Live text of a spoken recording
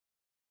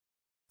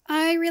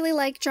I really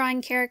like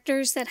drawing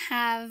characters that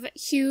have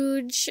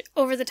huge,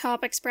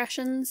 over-the-top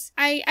expressions.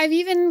 I've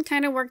even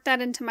kind of worked that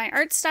into my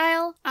art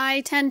style. I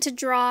tend to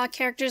draw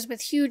characters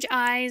with huge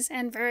eyes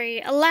and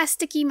very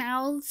elasticy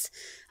mouths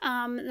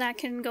that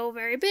can go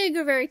very big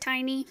or very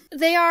tiny.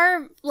 They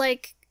are,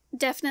 like,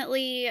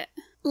 definitely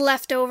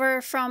left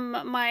over from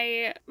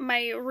my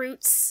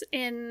roots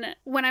in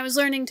when I was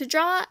learning to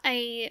draw.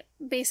 I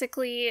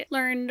basically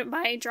learned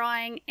by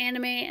drawing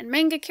anime and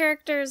manga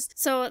characters,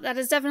 so that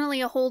is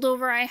definitely a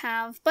holdover I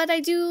have, but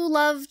I do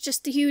love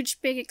just the huge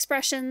big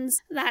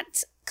expressions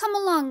that come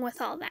along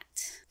with all that.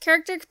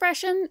 Character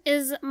expression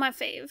is my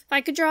fave. If I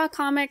could draw a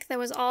comic that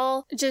was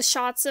all just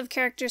shots of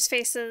characters'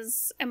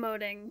 faces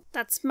emoting,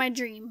 that's my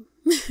dream.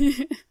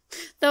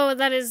 Though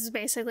that is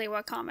basically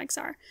what comics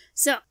are.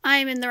 So,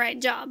 I'm in the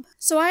right job.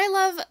 So I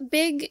love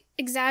big,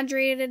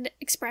 exaggerated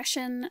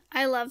expression.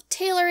 I love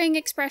tailoring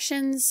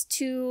expressions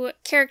to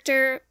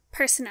character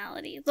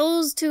personality.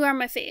 Those two are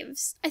my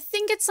faves. I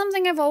think it's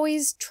something I've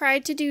always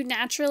tried to do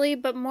naturally,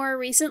 but more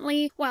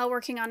recently, while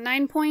working on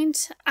 9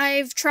 Point,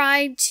 I've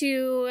tried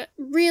to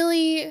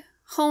really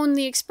hone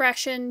the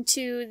expression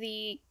to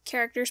the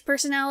character's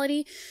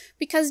personality,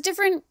 because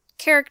different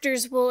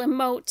characters will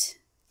emote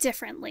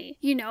differently.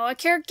 You know, a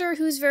character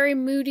who's very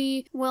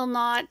moody will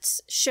not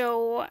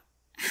show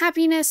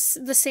happiness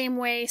the same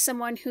way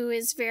someone who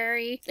is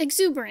very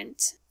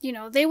exuberant. You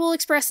know, they will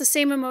express the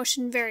same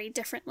emotion very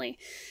differently.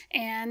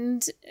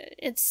 And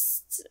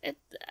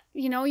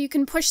you know, you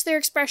can push their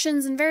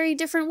expressions in very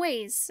different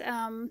ways,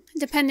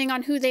 depending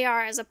on who they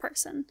are as a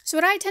person. So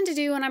what I tend to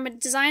do when I'm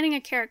designing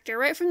a character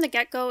right from the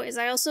get-go is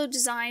I also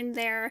design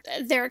their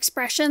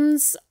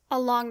expressions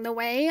along the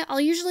way.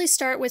 I'll usually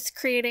start with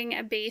creating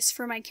a base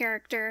for my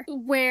character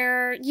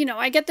where, you know,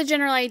 I get the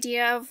general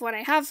idea of what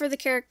I have for the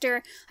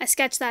character, I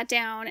sketch that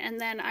down,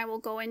 and then I will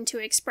go into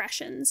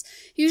expressions.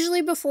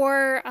 Usually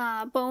before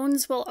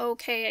Bones will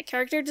okay a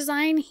character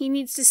design, he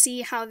needs to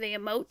see how they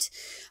emote,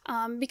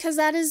 because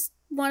that is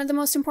one of the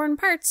most important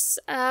parts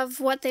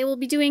of what they will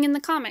be doing in the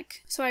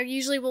comic. So I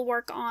usually will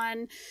work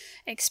on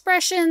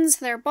expressions,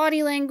 their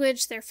body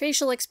language, their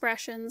facial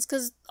expressions,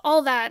 because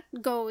all that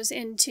goes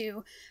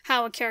into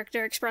how a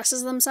character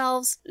expresses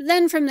themselves.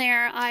 Then from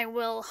there, I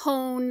will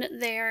hone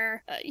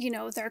their,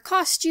 their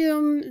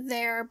costume,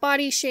 their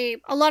body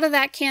shape. A lot of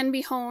that can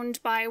be honed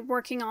by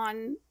working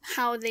on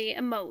how they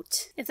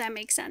emote, if that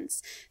makes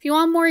sense. If you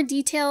want more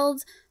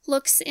detailed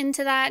looks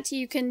into that,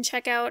 you can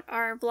check out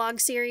our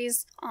vlog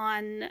series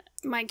on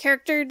my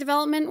character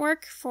development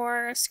work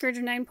for Scourge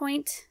of 9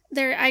 Point.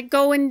 There, I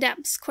go in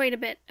depth quite a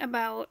bit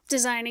about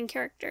designing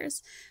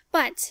characters.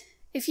 But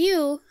if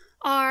you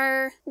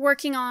are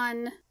working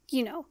on,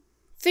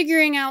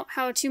 figuring out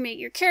how to make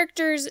your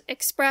characters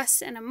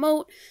express and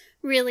emote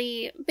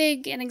really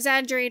big and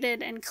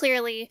exaggerated and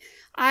clearly,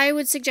 I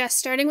would suggest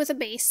starting with a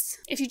base.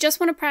 If you just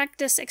want to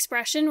practice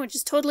expression, which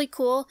is totally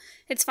cool,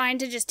 it's fine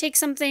to just take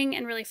something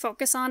and really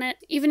focus on it.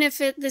 Even if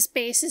this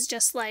base is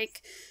just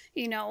like,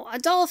 a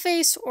doll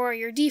face or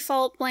your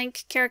default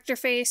blank character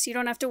face, you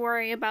don't have to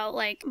worry about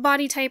like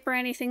body type or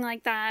anything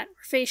like that,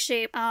 or face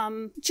shape.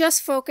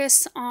 Just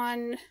focus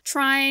on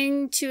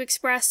trying to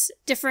express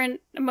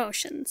different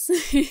emotions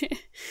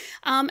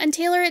and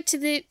tailor it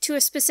to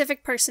a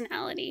specific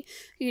personality.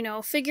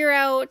 Figure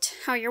out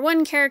how your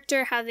one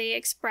character, how they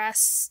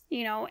express,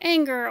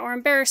 anger or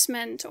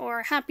embarrassment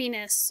or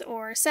happiness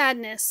or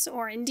sadness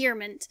or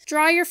endearment.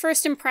 Draw your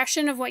first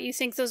impression of what you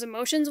think those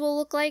emotions will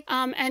look like,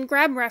 and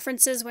grab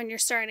references when you're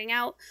starting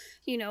out.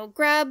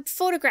 Grab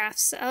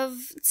photographs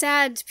of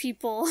sad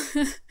people,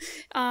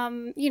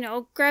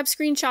 grab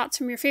screenshots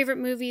from your favorite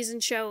movies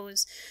and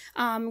shows,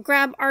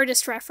 grab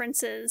artist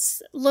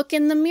references, look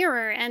in the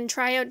mirror and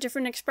try out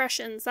different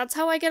expressions. That's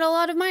how I get a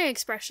lot of my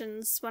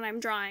expressions when I'm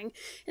drawing,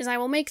 is I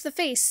will make the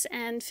face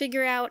and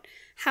figure out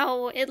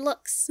how it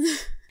looks.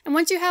 And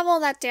once you have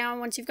all that down,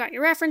 once you've got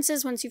your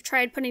references, once you've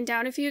tried putting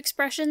down a few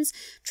expressions,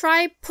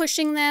 try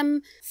pushing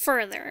them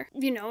further.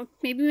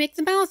 Maybe make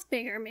the mouth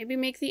bigger, maybe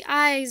make the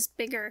eyes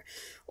bigger,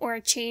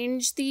 or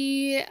change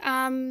the,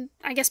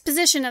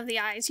 position of the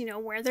eyes,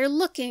 where they're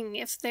looking,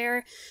 if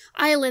their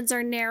eyelids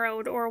are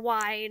narrowed or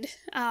wide,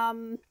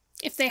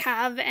 if they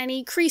have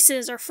any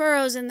creases or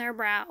furrows in their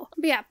brow.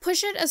 But yeah,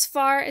 push it as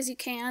far as you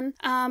can.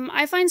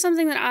 I find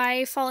something that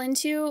I fall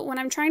into when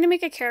I'm trying to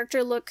make a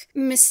character look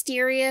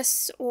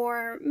mysterious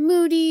or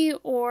moody,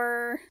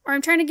 or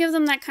I'm trying to give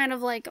them that kind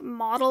of like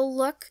model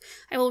look,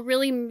 I will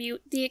really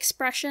mute the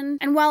expression.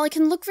 And while it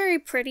can look very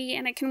pretty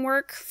and it can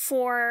work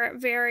for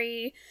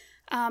very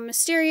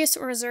mysterious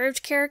or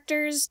reserved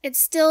characters, it's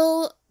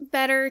still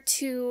better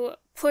to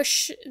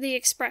push the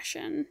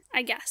expression,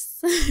 I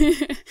guess.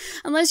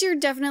 Unless you're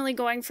definitely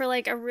going for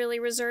like a really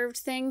reserved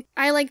thing.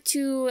 I like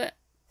to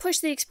push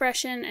the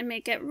expression and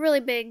make it really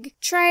big.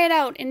 Try it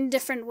out in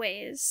different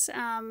ways.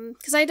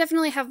 Because I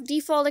definitely have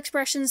default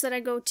expressions that I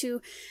go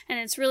to, and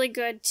it's really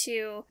good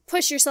to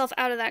push yourself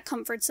out of that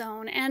comfort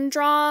zone and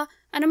draw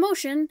an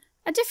emotion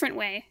a different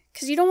way.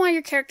 Because you don't want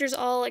your characters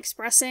all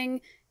expressing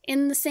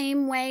in the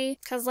same way,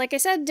 because like I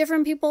said,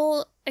 different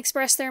people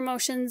express their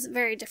emotions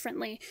very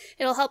differently.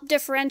 It'll help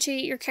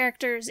differentiate your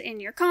characters in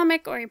your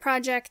comic or your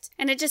project,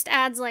 and it just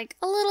adds like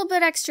a little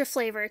bit extra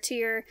flavor to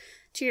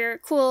your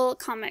cool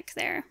comic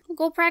there.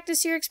 Go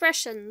practice your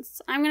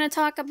expressions. I'm going to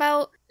talk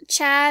about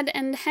Chad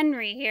and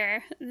Henry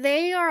here.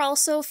 They are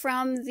also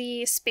from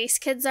the Space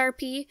Kids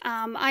RP.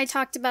 I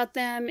talked about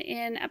them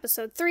in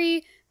episode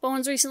 3.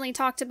 Bones recently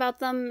talked about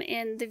them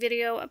in the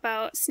video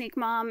about Snake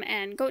Mom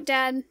and Goat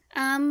Dad.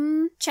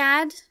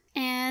 Chad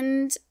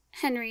and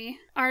Henry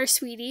are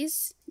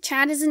sweeties.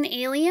 Chad is an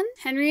alien.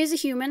 Henry is a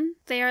human.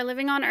 They are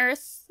living on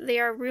Earth. They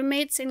are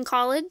roommates in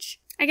college.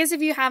 I guess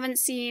if you haven't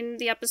seen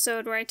the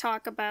episode where I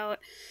talk about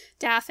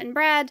Daph and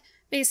Brad,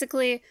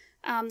 basically,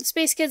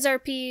 Space Kids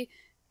RP,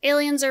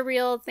 aliens are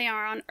real. They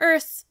are on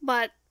Earth,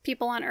 but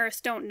people on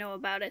Earth don't know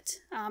about it.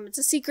 It's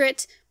a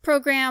secret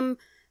program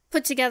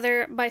put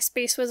together by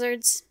space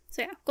wizards.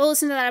 So yeah, go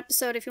listen to that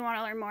episode if you want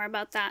to learn more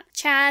about that.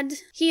 Chad,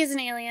 he is an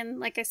alien,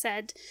 like I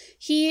said.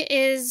 He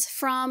is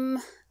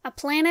from a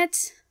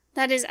planet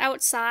that is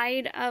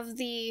outside of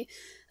the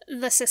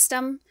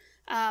system,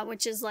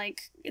 which is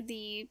like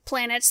the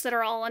planets that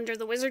are all under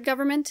the wizard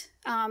government.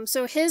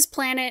 So his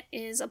planet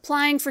is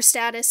applying for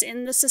status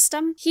in the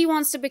system. He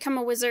wants to become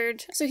a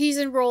wizard, so he's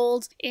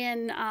enrolled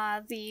in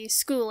the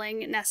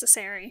schooling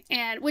necessary,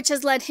 and which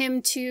has led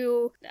him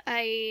to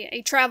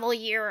a travel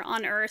year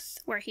on Earth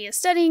where he is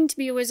studying to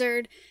be a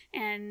wizard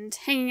and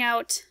hanging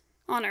out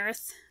on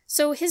Earth.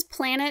 So his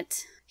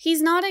planet,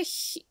 he's not a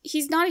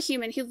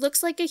human. He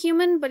looks like a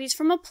human, but he's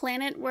from a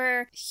planet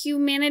where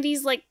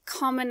humanity's like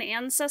common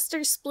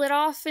ancestors split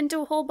off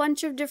into a whole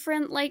bunch of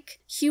different like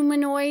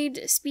humanoid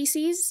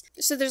species.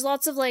 So there's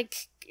lots of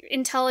like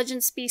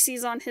intelligent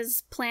species on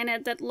his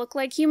planet that look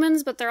like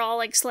humans, but they're all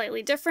like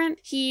slightly different.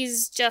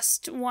 He's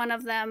just one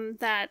of them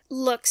that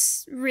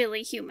looks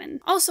really human.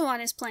 Also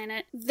on his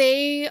planet,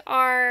 they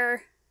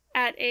are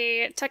at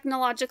a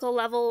technological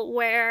level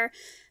where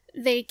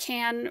they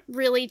can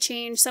really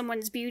change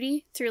someone's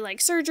beauty through like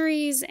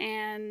surgeries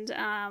and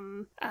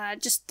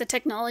just the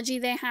technology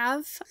they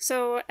have.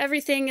 So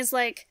everything is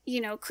like,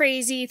 you know,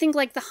 crazy. Think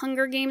like the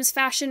Hunger Games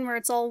fashion where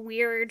it's all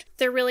weird.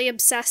 They're really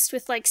obsessed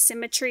with like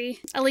symmetry.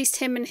 At least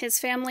him and his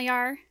family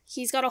are.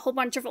 He's got a whole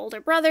bunch of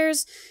older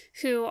brothers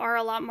who are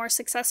a lot more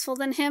successful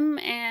than him,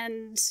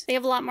 and they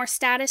have a lot more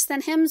status than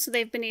him, so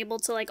they've been able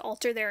to like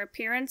alter their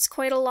appearance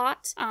quite a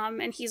lot,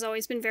 and he's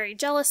always been very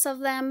jealous of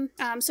them.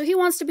 So he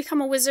wants to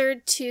become a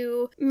wizard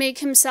to make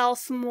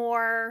himself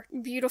more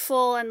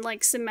beautiful and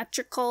like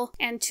symmetrical,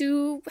 and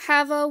to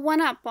have a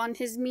one-up on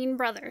his mean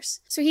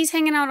brothers. So he's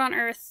hanging out on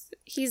Earth,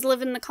 he's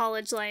living the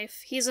college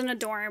life, he's in a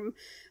dorm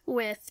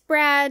with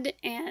Brad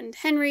and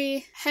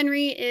Henry.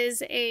 Henry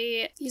is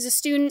he's a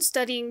student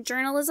studying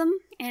journalism,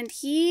 and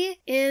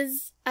he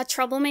is a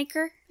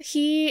troublemaker.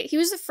 He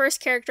was the first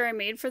character I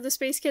made for the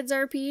Space Kids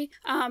RP,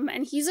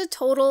 and he's a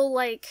total,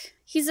 like,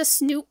 he's a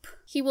snoop.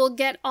 He will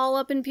get all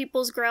up in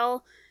people's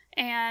grill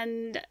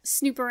and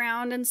snoop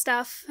around and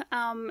stuff,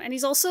 and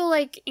he's also,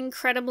 like,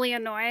 incredibly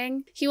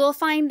annoying. He will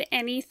find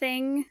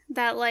anything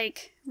that,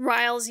 like,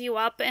 riles you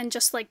up and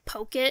just, like,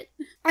 poke it.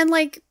 And,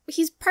 like,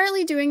 he's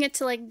partly doing it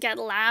to, like, get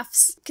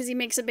laughs, because he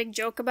makes a big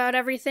joke about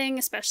everything,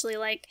 especially,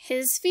 like,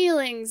 his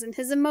feelings and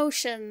his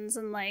emotions,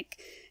 and, like,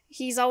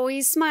 he's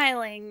always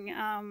smiling,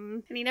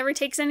 and he never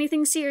takes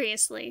anything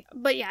seriously.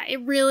 But yeah,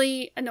 it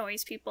really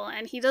annoys people,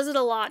 and he does it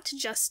a lot to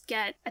just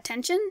get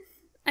attention,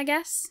 I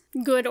guess.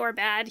 Good or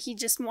bad, he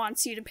just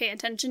wants you to pay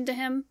attention to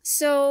him.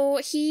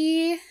 So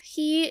he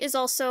is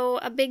also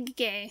a big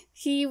gay.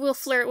 He will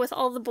flirt with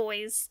all the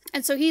boys.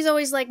 And so he's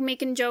always like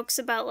making jokes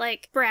about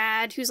like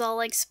Brad, who's all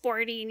like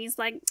sporty, and he's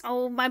like,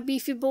 "Oh, my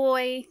beefy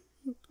boy,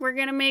 we're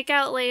gonna make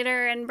out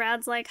later," and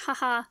Brad's like,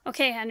 "Haha,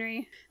 okay,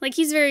 Henry." Like,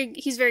 he's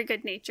very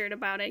good-natured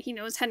about it. He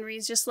knows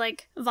Henry's just,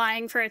 like,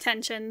 vying for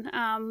attention.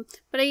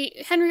 But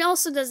Henry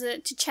also does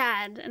it to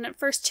Chad, and at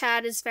first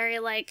Chad is very,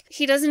 like,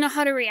 he doesn't know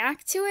how to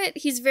react to it.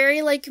 He's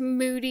very, like,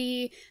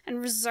 moody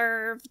and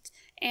reserved,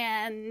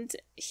 and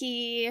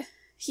he's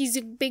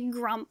a big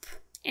grump.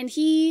 And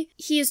he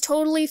is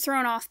totally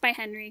thrown off by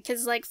Henry,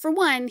 because, like, for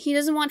one, he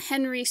doesn't want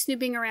Henry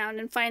snooping around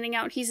and finding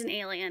out he's an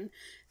alien,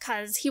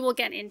 because he will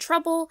get in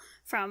trouble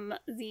from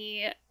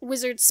the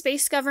wizard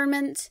space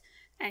government,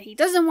 and he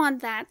doesn't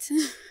want that.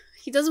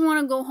 He doesn't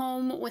want to go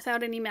home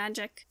without any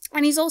magic.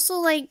 And he's also,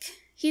 like,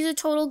 he's a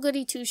total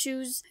goody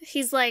two-shoes.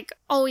 He's, like,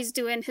 always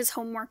doing his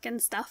homework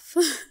and stuff.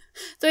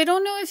 So I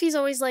don't know if he's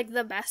always, like,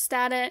 the best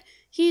at it.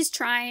 He's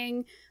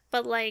trying,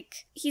 but,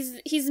 like,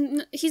 he's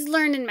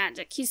learning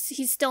magic.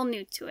 He's still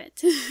new to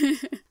it.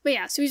 But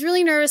yeah, so he's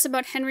really nervous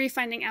about Henry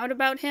finding out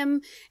about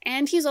him,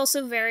 and he's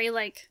also very,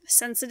 like,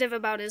 sensitive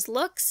about his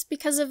looks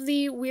because of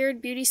the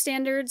weird beauty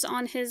standards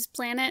on his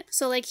planet.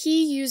 So, like,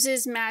 he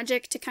uses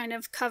magic to kind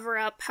of cover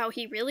up how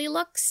he really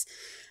looks.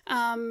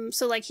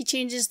 So like he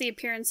changes the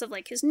appearance of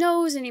like his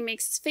nose and he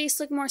makes his face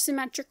look more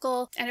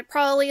symmetrical. And it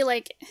probably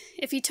like,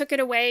 if he took it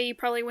away, you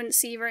probably wouldn't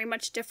see very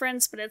much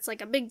difference, but it's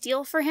like a big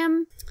deal for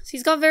him. So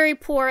he's got very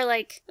poor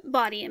like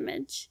body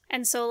image.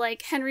 And so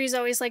like Henry's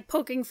always like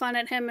poking fun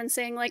at him and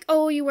saying like,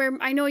 oh,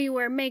 I know you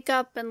wear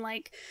makeup, and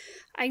like,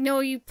 I know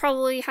you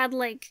probably had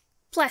like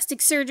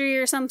plastic surgery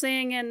or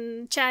something.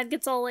 And Chad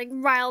gets all like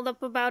riled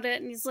up about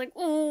it and he's like,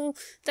 oh,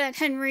 that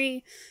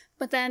Henry.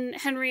 But then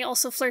Henry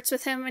also flirts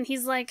with him and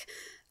he's like,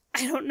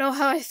 I don't know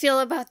how I feel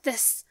about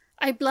this.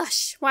 I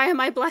blush. Why am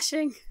I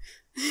blushing?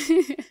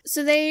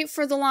 So they,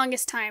 for the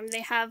longest time,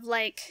 they have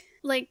like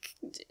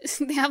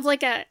they have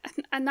like a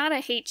not a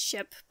hate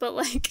ship, but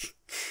like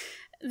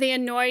they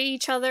annoy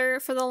each other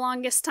for the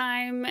longest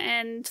time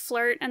and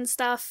flirt and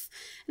stuff.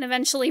 And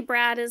eventually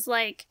Brad is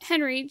like,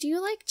 Henry, do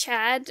you like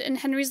Chad? And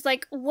Henry's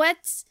like,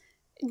 what?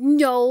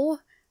 No,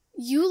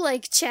 you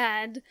like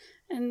Chad.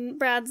 And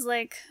Brad's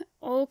like,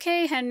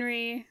 okay,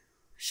 Henry,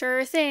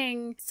 sure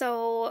thing.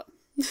 So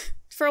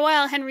for a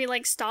while, Henry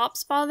like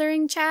stops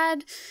bothering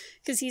Chad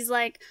because he's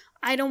like,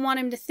 I don't want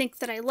him to think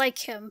that I like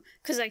him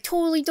because I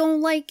totally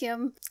don't like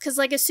him. Because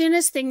like as soon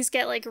as things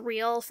get like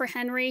real for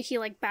Henry, he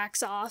like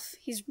backs off.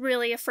 He's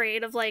really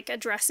afraid of like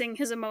addressing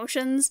his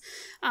emotions.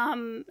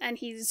 And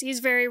he's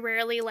very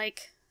rarely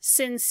like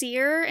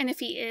sincere, and if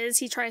he is,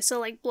 he tries to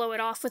like blow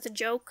it off with a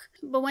joke.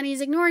 But when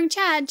he's ignoring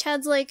Chad,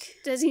 Chad's like,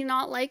 does he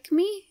not like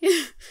me?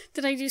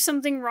 Did I do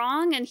something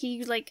wrong? And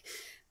he like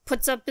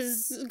puts up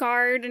his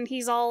guard and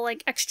he's all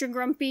like extra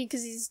grumpy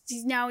because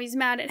he's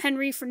mad at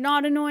Henry for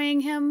not annoying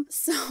him.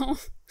 So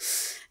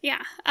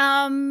yeah.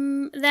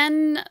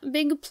 Then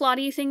big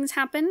plotty things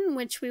happen,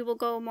 which we will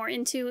go more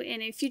into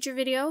in a future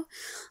video.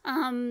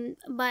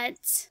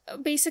 But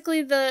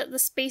basically the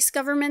space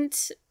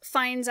government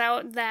finds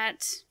out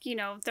that, you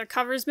know, their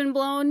cover's been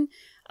blown.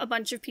 A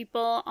bunch of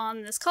people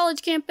on this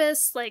college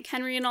campus, like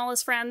Henry and all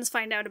his friends,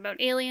 find out about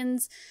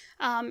aliens.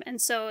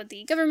 And so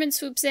the government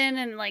swoops in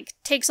and like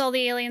takes all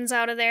the aliens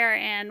out of there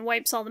and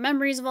wipes all the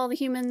memories of all the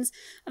humans.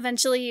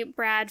 Eventually,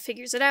 Brad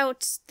figures it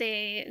out.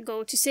 They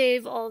go to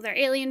save all their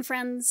alien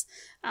friends.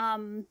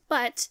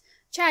 But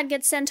Chad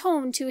gets sent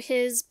home to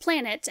his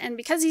planet, and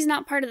because he's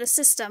not part of the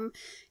system,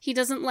 he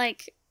doesn't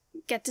like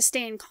get to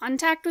stay in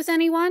contact with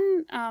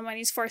anyone. And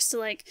he's forced to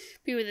like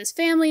be with his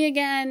family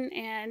again,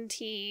 and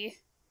he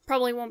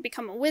probably won't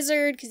become a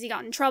wizard because he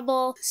got in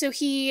trouble. So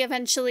he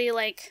eventually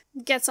like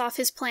gets off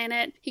his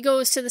planet. He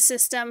goes to the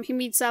system. He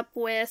meets up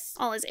with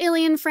all his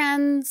alien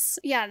friends.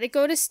 Yeah, they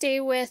go to stay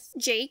with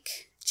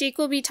Jake. Jake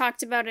will be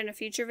talked about in a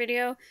future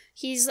video.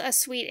 He's a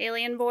sweet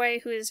alien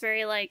boy who is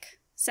very like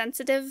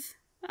sensitive.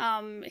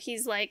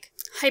 He's like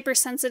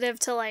hypersensitive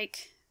to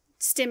like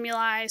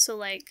stimuli, so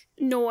like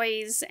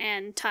noise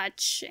and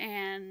touch,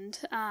 and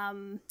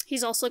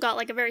he's also got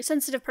like a very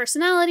sensitive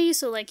personality,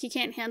 so like he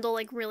can't handle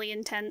like really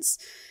intense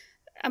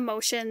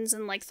emotions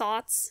and like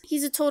thoughts.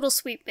 He's a total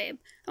sweet babe.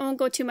 I won't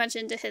go too much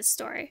into his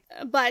story,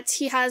 but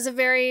he has a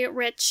very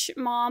rich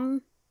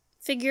mom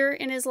figure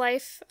in his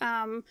life,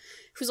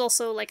 who's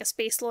also like a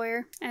space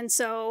lawyer, and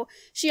so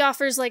she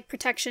offers like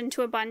protection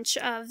to a bunch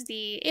of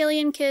the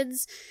alien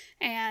kids,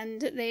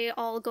 and they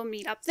all go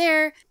meet up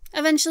there.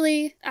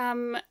 Eventually,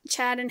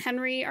 Chad and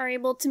Henry are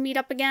able to meet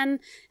up again,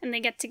 and they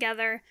get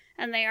together,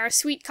 and they are a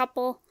sweet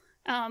couple.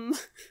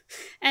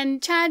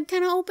 And Chad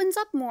kind of opens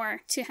up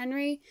more to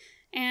Henry,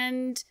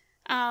 and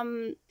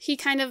he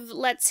kind of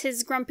lets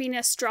his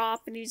grumpiness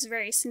drop, and he's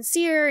very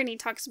sincere, and he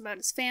talks about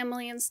his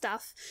family and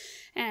stuff.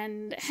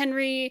 And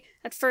Henry,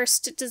 at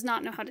first, does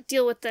not know how to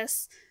deal with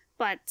this,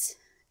 but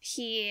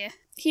he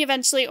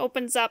eventually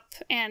opens up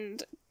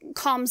and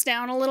calms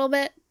down a little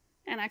bit,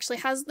 and actually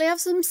they have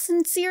some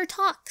sincere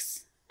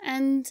talks,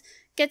 and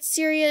get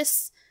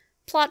serious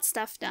plot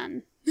stuff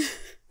done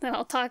that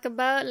I'll talk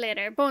about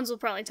later. Bones will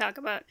probably talk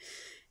about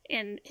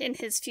in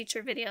his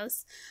future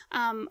videos,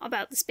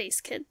 about the space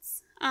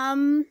kids.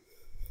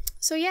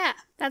 So yeah,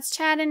 that's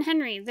Chad and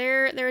Henry.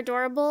 They're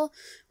adorable.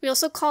 We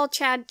also call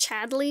Chad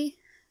Chadley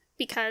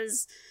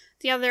because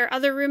the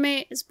other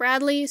roommate is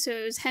Bradley, so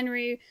it was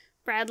Henry,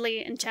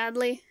 Bradley, and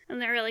Chadley,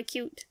 and they're really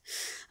cute.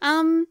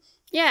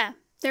 Yeah,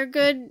 they're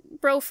good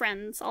bro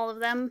friends, all of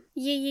them.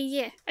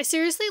 Yeah. I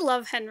seriously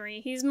love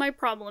Henry. He's my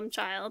problem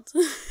child.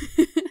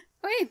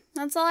 Okay,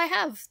 that's all I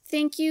have.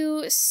 Thank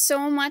you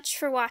so much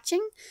for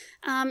watching.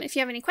 If you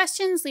have any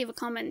questions, leave a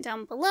comment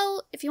down below.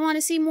 If you want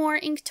to see more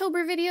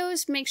Inktober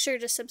videos, make sure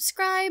to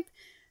subscribe.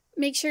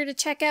 Make sure to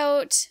check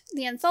out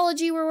the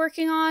anthology we're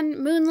working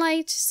on,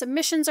 Moonlight.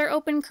 Submissions are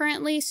open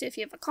currently, so if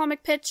you have a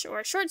comic pitch or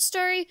a short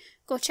story,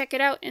 go check it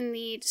out in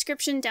the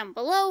description down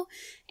below.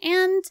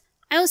 And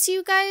I will see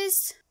you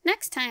guys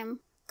next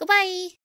time. Goodbye!